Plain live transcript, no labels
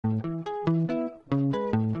Hello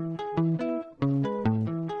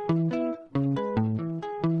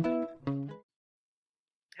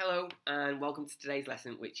and welcome to today's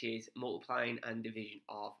lesson, which is multiplying and division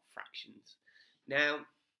of fractions. Now,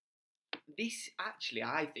 this actually,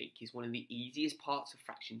 I think, is one of the easiest parts of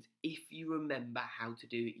fractions if you remember how to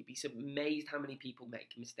do it. You'd be amazed how many people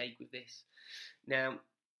make a mistake with this. Now,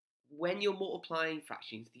 when you're multiplying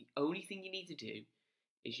fractions, the only thing you need to do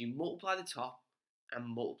is you multiply the top and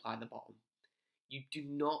multiply the bottom. You do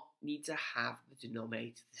not need to have the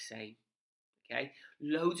denominator the same. Okay,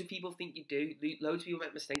 loads of people think you do. Loads of people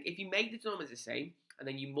make mistakes. If you make the denominators the same and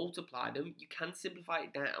then you multiply them, you can simplify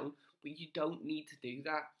it down, but you don't need to do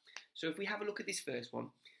that. So if we have a look at this first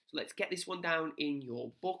one, so let's get this one down in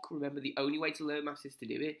your book. Remember, the only way to learn maths is to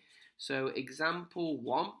do it. So example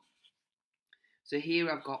 1. So here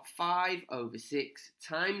I've got 5 over 6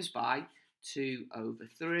 times by 2 over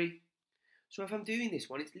 3. So if I'm doing this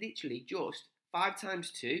one, it's literally just 5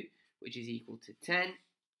 times 2, which is equal to 10,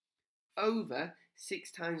 over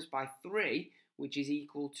 6 times by 3, which is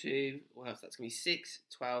equal to, well, that's going to be 6,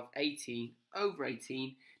 12, 18, over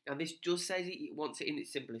 18. Now this just says it wants it in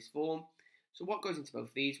its simplest form. So what goes into both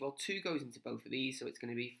of these? Well, 2 goes into both of these, so it's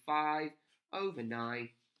going to be 5 over 9, and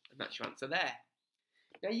that's your answer there.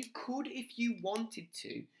 Now you could, if you wanted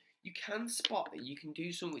to, you can spot that you can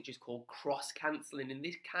do something which is called cross-cancelling, and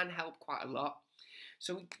this can help quite a lot.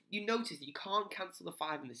 So you notice that you can't cancel the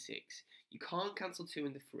 5 and the 6, you can't cancel 2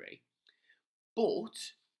 and the 3.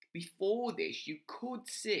 But before this, you could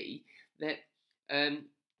see that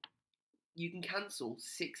you can cancel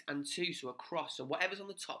 6 and 2, so a cross. So whatever's on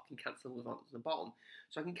the top can cancel with what's on the bottom.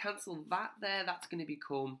 So I can cancel that there. That's going to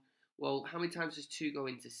become, well, how many times does 2 go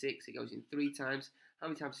into 6? It goes in 3 times. How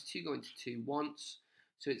many times does 2 go into 2? Once.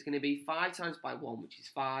 So it's going to be 5 times by 1, which is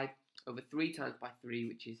 5, over 3 times by 3,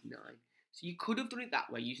 which is 9. So you could have done it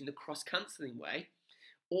that way, using the cross-cancelling way.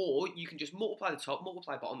 Or you can just multiply the top,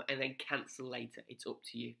 multiply bottom, and then cancel later. It's up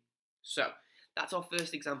to you. So that's our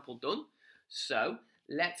first example done. So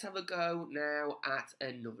let's have a go now at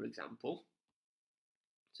another example.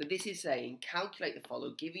 So this is saying, calculate the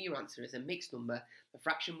following, giving your answer as a mixed number. The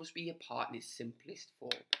fraction must be apart in its simplest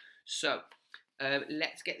form. So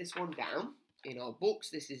let's get this one down in our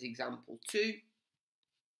books. This is example 2.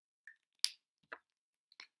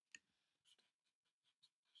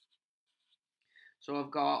 So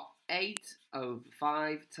I've got 8 over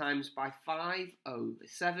 5 times by 5 over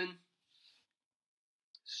 7.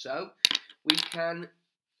 So we can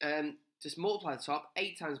just multiply the top.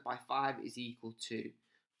 8 times by 5 is equal to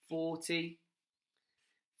 40.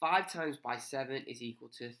 5 times by 7 is equal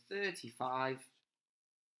to 35.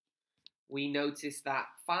 We notice that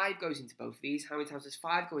 5 goes into both of these. How many times does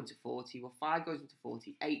 5 go into 40? Well, 5 goes into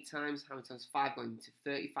 40 8 times. How many times does 5 go into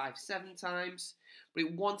 35? 7 times. But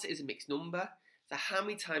it wants it as a mixed number. So how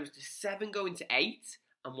many times does 7 go into 8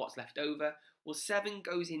 and what's left over? Well, 7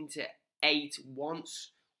 goes into 8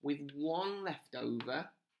 once with 1 left over.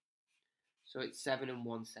 So it's 7 and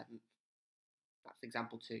 1 7. That's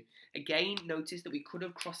example 2. Again, notice that we could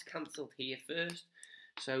have cross-cancelled here first.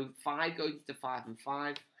 So 5 goes into 5 and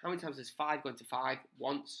 5. How many times does 5 go into 5?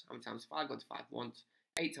 Once. How many times does 5 go into 5? Once.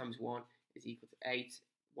 8 times 1 is equal to 8.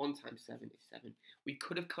 1 times 7 is 7. We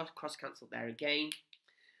could have cross-cancelled there again.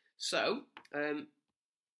 So, now,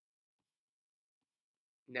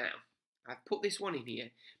 I've put this one in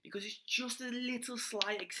here because it's just a little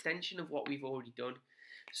slight extension of what we've already done.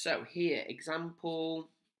 So, here,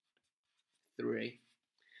 example 3.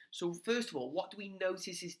 So, first of all, what do we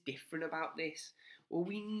notice is different about this? Well,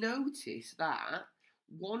 we notice that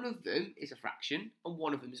one of them is a fraction and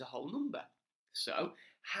one of them is a whole number. So,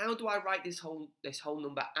 how do I write this whole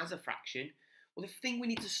number as a fraction? Well, the thing we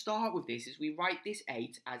need to start with this is we write this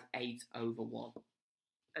 8 as 8 over 1.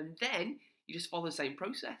 And then you just follow the same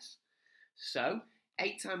process. So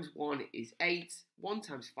 8 times 1 is 8. 1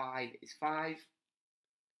 times 5 is 5.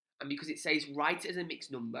 And because it says write it as a mixed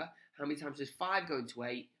number, how many times does 5 go into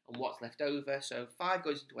 8 and what's left over? So 5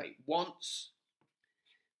 goes into 8 once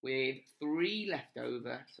with 3 left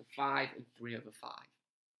over. So 5 and 3 over 5.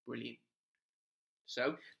 Brilliant.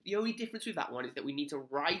 So the only difference with that one is that we need to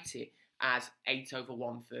write it as 8 over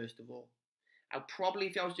 1 first of all. I'll probably,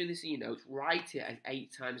 if I was doing this in your notes, write it as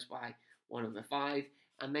 8 times by 1 over 5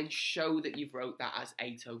 and then show that you've wrote that as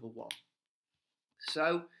 8 over 1.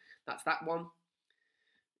 So that's that one.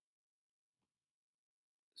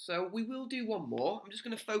 So we will do one more. I'm just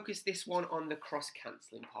going to focus this one on the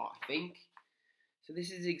cross-cancelling part, I think. So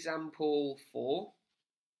this is example 4.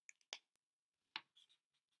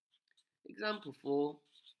 Example 4.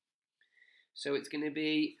 So it's going to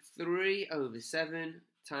be 3 over 7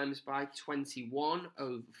 times by 21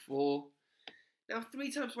 over 4. Now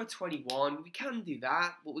 3 times by 21, we can do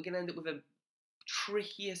that, but we're going to end up with a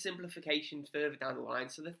trickier simplification further down the line.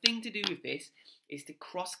 So the thing to do with this is to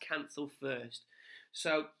cross cancel first.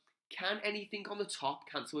 So can anything on the top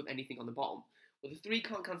cancel with anything on the bottom? Well, the 3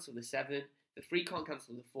 can't cancel the 7, the 3 can't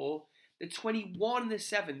cancel the 4, the 21 and the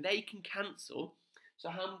 7, they can cancel. So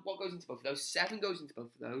what goes into both of those? 7 goes into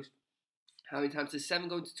both of those. How many times does 7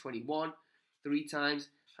 go into 21? 3 times.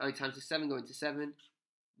 How many times does 7 go into 7?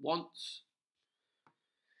 Once.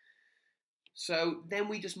 So then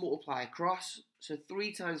we just multiply across. So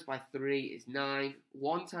 3 times by 3 is 9.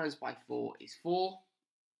 1 times by 4 is 4.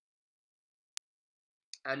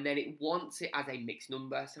 And then it wants it as a mixed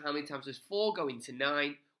number. So how many times does 4 go into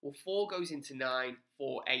 9? Well, 4 goes into 9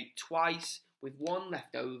 for 8 twice, with 1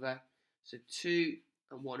 left over. So 2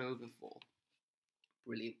 and 1 over 4.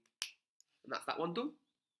 Brilliant. And that's that one done.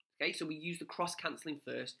 Okay, so we use the cross cancelling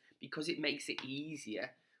first because it makes it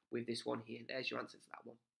easier with this one here. There's your answer to that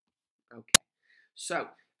one. Okay, so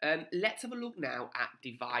let's have a look now at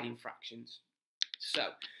dividing fractions.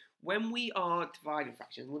 So when we are dividing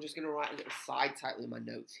fractions, we're just going to write a little side title in my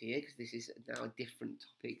notes here because this is now a different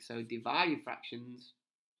topic. So dividing fractions.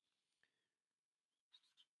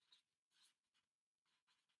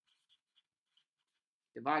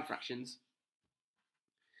 Divide fractions.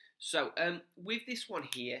 So with this one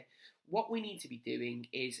here, what we need to be doing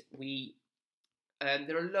is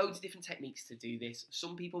there are loads of different techniques to do this.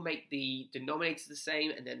 Some people make the denominators the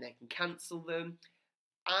same and then they can cancel them.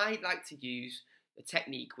 I like to use a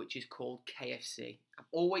technique which is called KFC. I've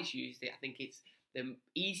always used it. I think it's the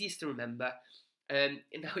easiest to remember.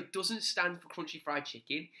 Now it doesn't stand for crunchy fried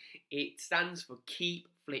chicken. It stands for keep,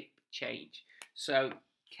 flip, change. So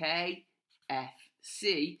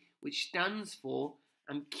KFC, which stands for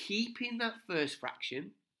I'm keeping that first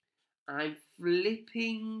fraction, I'm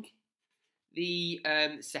flipping the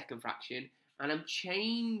second fraction, and I'm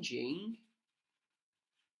changing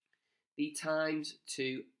the times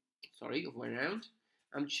to, sorry, other way around.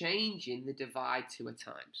 I'm changing the divide to a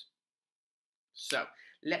times. So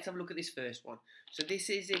let's have a look at this first one. So this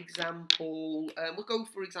is example, we'll go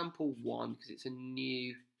for example 1 because it's a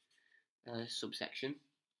new subsection.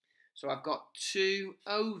 So I've got 2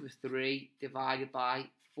 over 3 divided by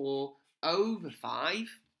 4 over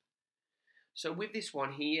 5. So with this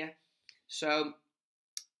one here, so I'm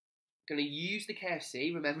going to use the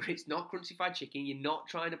KFC. Remember, it's not crunchy fried chicken. You're not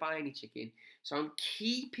trying to buy any chicken. So I'm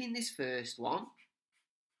keeping this first one.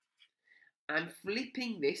 I'm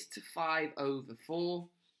flipping this to 5 over 4.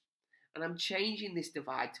 And I'm changing this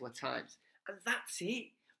divide to a times. And that's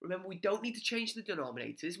it. Remember, we don't need to change the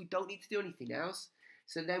denominators. We don't need to do anything else.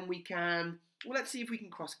 So then we can, well, let's see if we can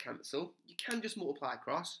cross cancel. You can just multiply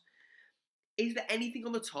across. Is there anything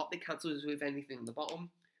on the top that cancels with anything on the bottom?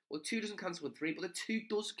 Well, 2 doesn't cancel with 3, but the 2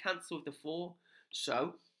 does cancel with the 4.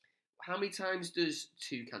 So how many times does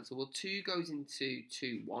 2 cancel? Well, 2 goes into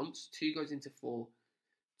 2 once. 2 goes into 4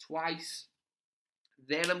 twice.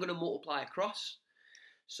 Then I'm going to multiply across.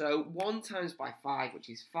 So 1 times by 5, which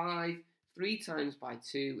is 5. 3 times by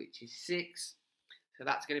 2, which is 6. So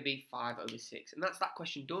that's going to be 5 over 6. And that's that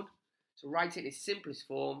question done. So write it in its simplest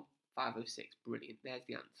form, 5 over 6. Brilliant. There's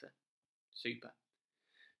the answer. Super.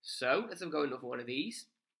 So let's have a go at another one of these.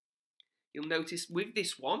 You'll notice with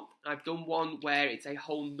this one, I've done one where it's a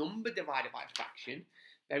whole number divided by a fraction.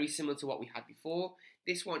 Very similar to what we had before.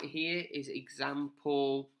 This one here is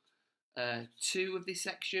example 2 of this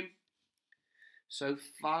section. So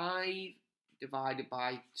 5 divided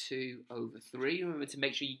by 2 over 3. Remember to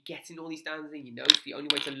make sure you're getting all these down in your notes. The only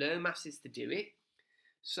way to learn maths is to do it.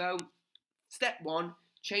 So step 1,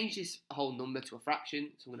 change this whole number to a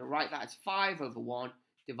fraction. So I'm going to write that as 5 over 1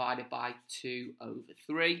 divided by 2 over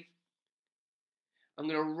 3. I'm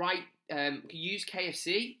going to write, use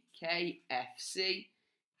KFC,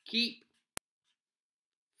 keep,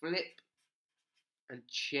 flip, and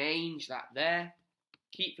change that there.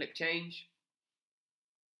 Keep, flip, change.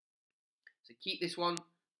 So keep this one,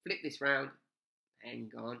 flip this round,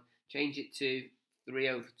 hang on, change it to 3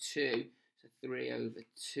 over 2, so 3 over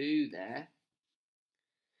 2 there,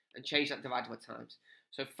 and change that divide by times.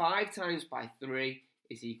 So 5 times by 3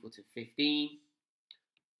 is equal to 15,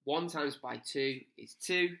 1 times by 2 is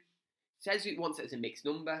 2, it says it wants it as a mixed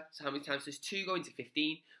number, so how many times does 2 go into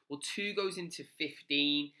 15? Well, 2 goes into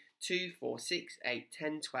 15, 2, 4, 6, 8,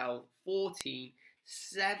 10, 12, 14,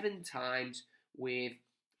 7 times with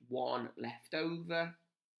 1 left over,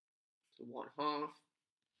 so 1/2.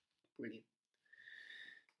 Brilliant.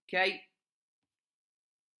 Okay,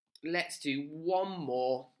 let's do one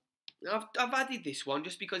more. I've added this one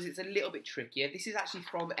just because it's a little bit trickier. This is actually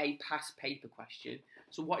from a past paper question,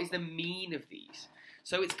 So what is the mean of these?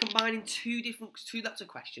 So it's combining two lots of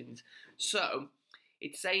questions. So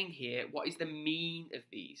it's saying here, what is the mean of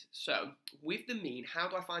these? So with the mean, how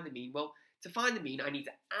do I find the mean? Well, to find the mean, I need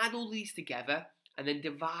to add all these together and then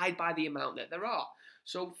divide by the amount that there are.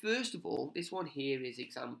 So first of all, this one here is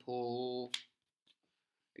example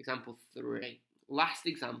 3. Last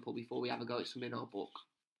example before we have a go at some in our book.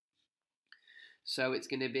 So it's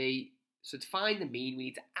going to be, so to find the mean, we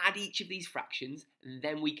need to add each of these fractions, and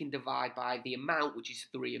then we can divide by the amount, which is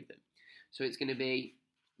 3 of them. So it's going to be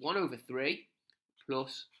 1 over 3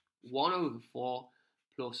 plus 1 over 4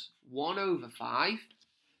 plus 1 over 5.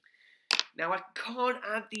 Now I can't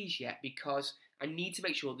add these yet because I need to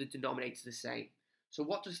make sure the denominator is the same. So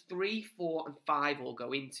what does 3, 4 and 5 all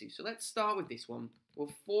go into? So let's start with this one.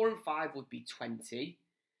 Well, 4 and 5 would be 20,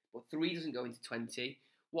 but 3 doesn't go into 20.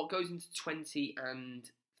 What goes into 20 and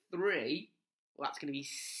 3? Well, that's going to be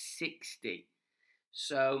 60.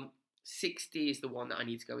 So 60 is the one that I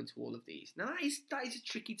need to go into all of these. Now that is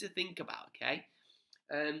tricky to think about, okay?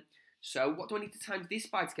 So what do I need to times this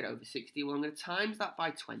by to get over 60? Well, I'm going to times that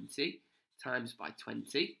by 20, times by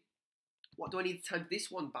 20. What do I need to times this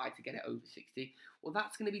one by to get it over 60? Well,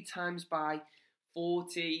 that's going to be times by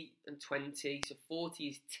 40 and 20. So 40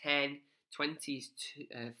 is 10, 20 is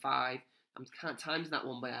 5. I'm times that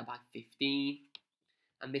one by 15.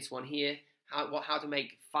 And this one here, how to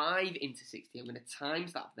make 5 into 60? I'm going to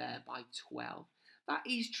times that there by 12. That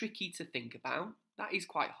is tricky to think about. That is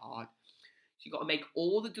quite hard. So you've got to make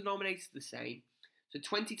all the denominators the same. So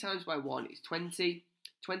 20 times by 1 is 20.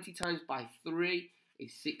 20 times by 3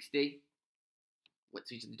 is 60,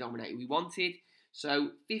 which is the denominator we wanted.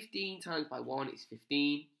 So 15 times by 1 is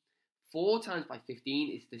 15. 4 times by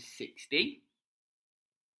 15 is the 60.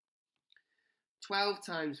 12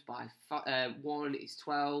 times by 1 is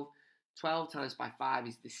 12. 12 times by 5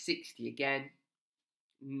 is the 60 again.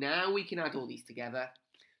 Now we can add all these together.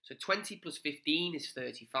 So 20 plus 15 is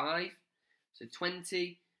 35. So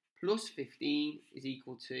 20 plus 15 is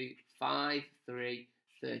equal to 5, 3,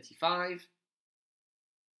 35.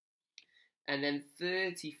 And then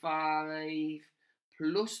 35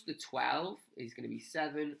 plus the 12 is going to be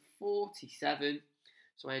 7, 47.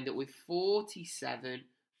 So I end up with 47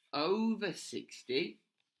 over 60.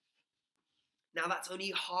 Now that's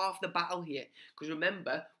only half the battle here, because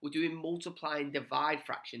remember, we're doing multiply and divide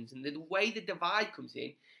fractions, and the way the divide comes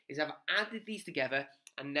in is I've added these together,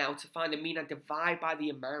 and now to find the mean I divide by the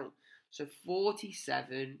amount. So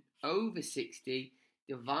 47 over 60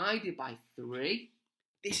 divided by 3.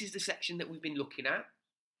 This is the section that we've been looking at.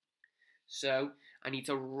 So I need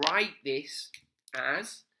to write this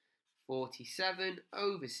as 47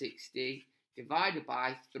 over 60 divided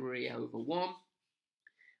by 3 over 1.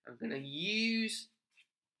 I'm going to use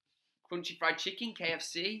Crunchy Fried Chicken,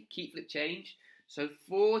 KFC, keep flip change. So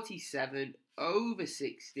 47 over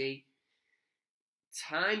 60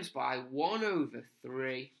 times by 1 over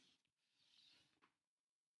 3.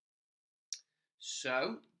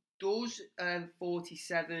 So does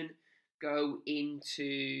 47 go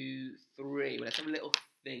into 3? Well, let's have a little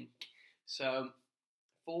think. So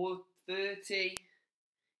 430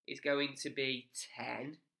 is going to be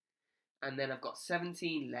 10. And then I've got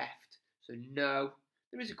 17 left. So no,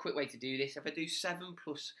 there is a quick way to do this. If I do 7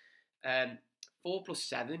 plus 4 plus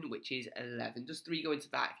 7, which is 11, does 3 go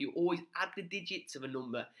into that? If you always add the digits of a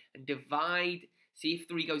number and divide, see if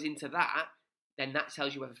 3 goes into that, then that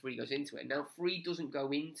tells you whether 3 goes into it. Now 3 doesn't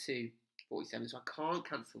go into 47, so I can't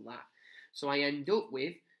cancel that. So I end up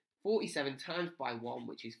with 47 times by 1,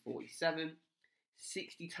 which is 47.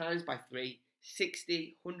 60 times by 3,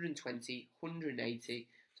 60, 120, 180.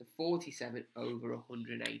 So 47 over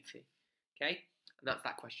 180. Okay, and that's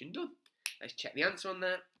that question done. Let's check the answer on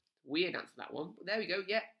that. Weird answer that one, but there we go.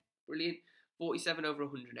 Yeah, brilliant. 47 over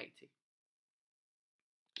 180.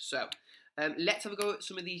 So let's have a go at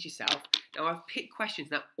some of these yourself. Now I've picked questions.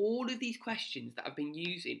 Now all of these questions that I've been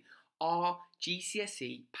using are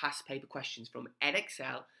GCSE past paper questions from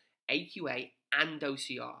Edexcel, AQA and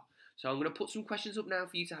OCR. So I'm going to put some questions up now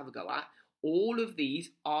for you to have a go at. All of these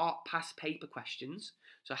are past paper questions.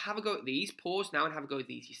 So have a go at these. Pause now and have a go at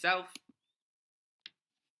these yourself.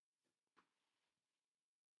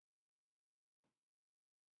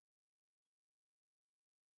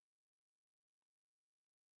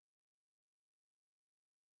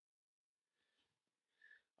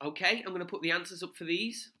 Okay, I'm going to put the answers up for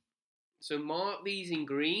these. So mark these in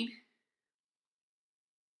green.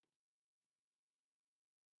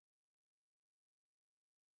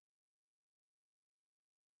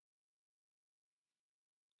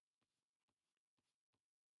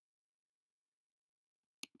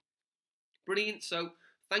 Brilliant. So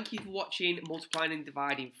Thank you for watching Multiplying and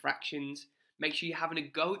Dividing Fractions. Make sure you're having a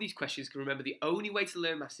go at these questions, because remember, the only way to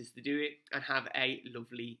learn maths is to do it, and have a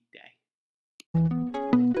lovely day.